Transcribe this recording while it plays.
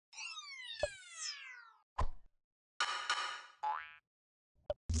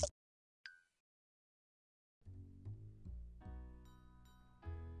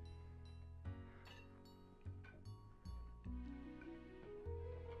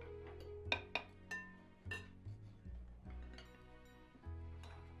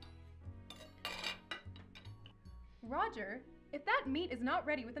Roger, if that meat is not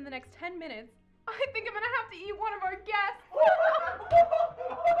ready within the next 10 minutes, I think I'm gonna have to eat one of our guests.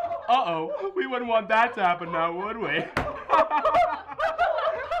 Uh-oh, we wouldn't want that to happen now, would we?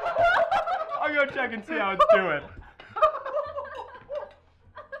 I'll go check and see how it's doing.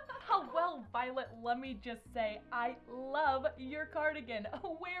 Oh, well, Violet, let me just say, I love your cardigan.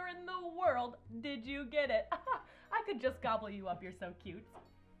 Where in the world did you get it? I could just gobble you up, you're so cute.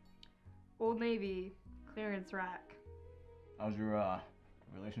 Old Navy, clearance rack. How's your,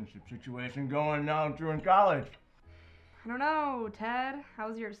 relationship situation going now that you're in college? I don't know, Ted.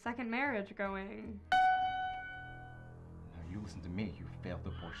 How's your second marriage going? Now you listen to me, you failed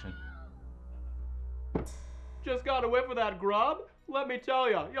abortion. Just got a whiff of that grub? Let me tell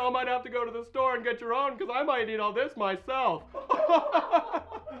ya, y'all might have to go to the store and get your own, because I might eat all this myself.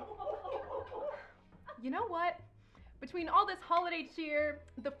 You know what? Between all this holiday cheer,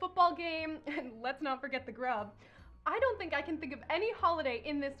 the football game, and let's not forget the grub, I don't think I can think of any holiday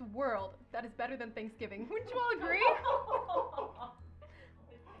in this world that is better than Thanksgiving. Wouldn't you all agree?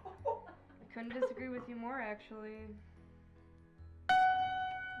 I couldn't disagree with you more, actually.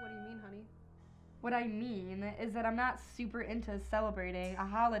 What do you mean, honey? What I mean is that I'm not super into celebrating a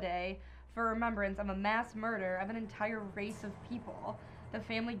holiday for remembrance of a mass murder of an entire race of people. The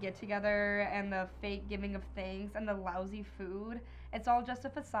family get-together and the fake giving of thanks and the lousy food, it's all just a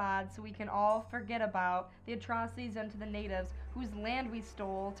facade so we can all forget about the atrocities done to the natives whose land we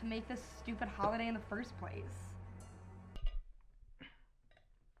stole to make this stupid holiday in the first place.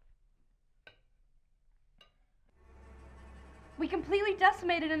 We completely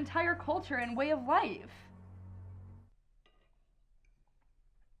decimated an entire culture and way of life.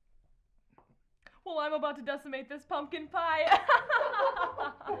 Well, I'm about to decimate this pumpkin pie.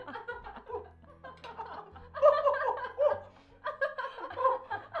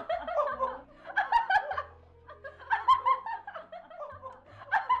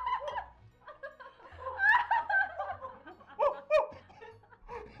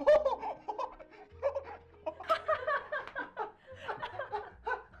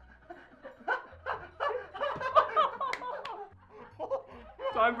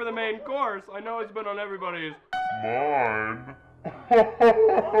 Time for the main course. I know it's been on everybody's mind.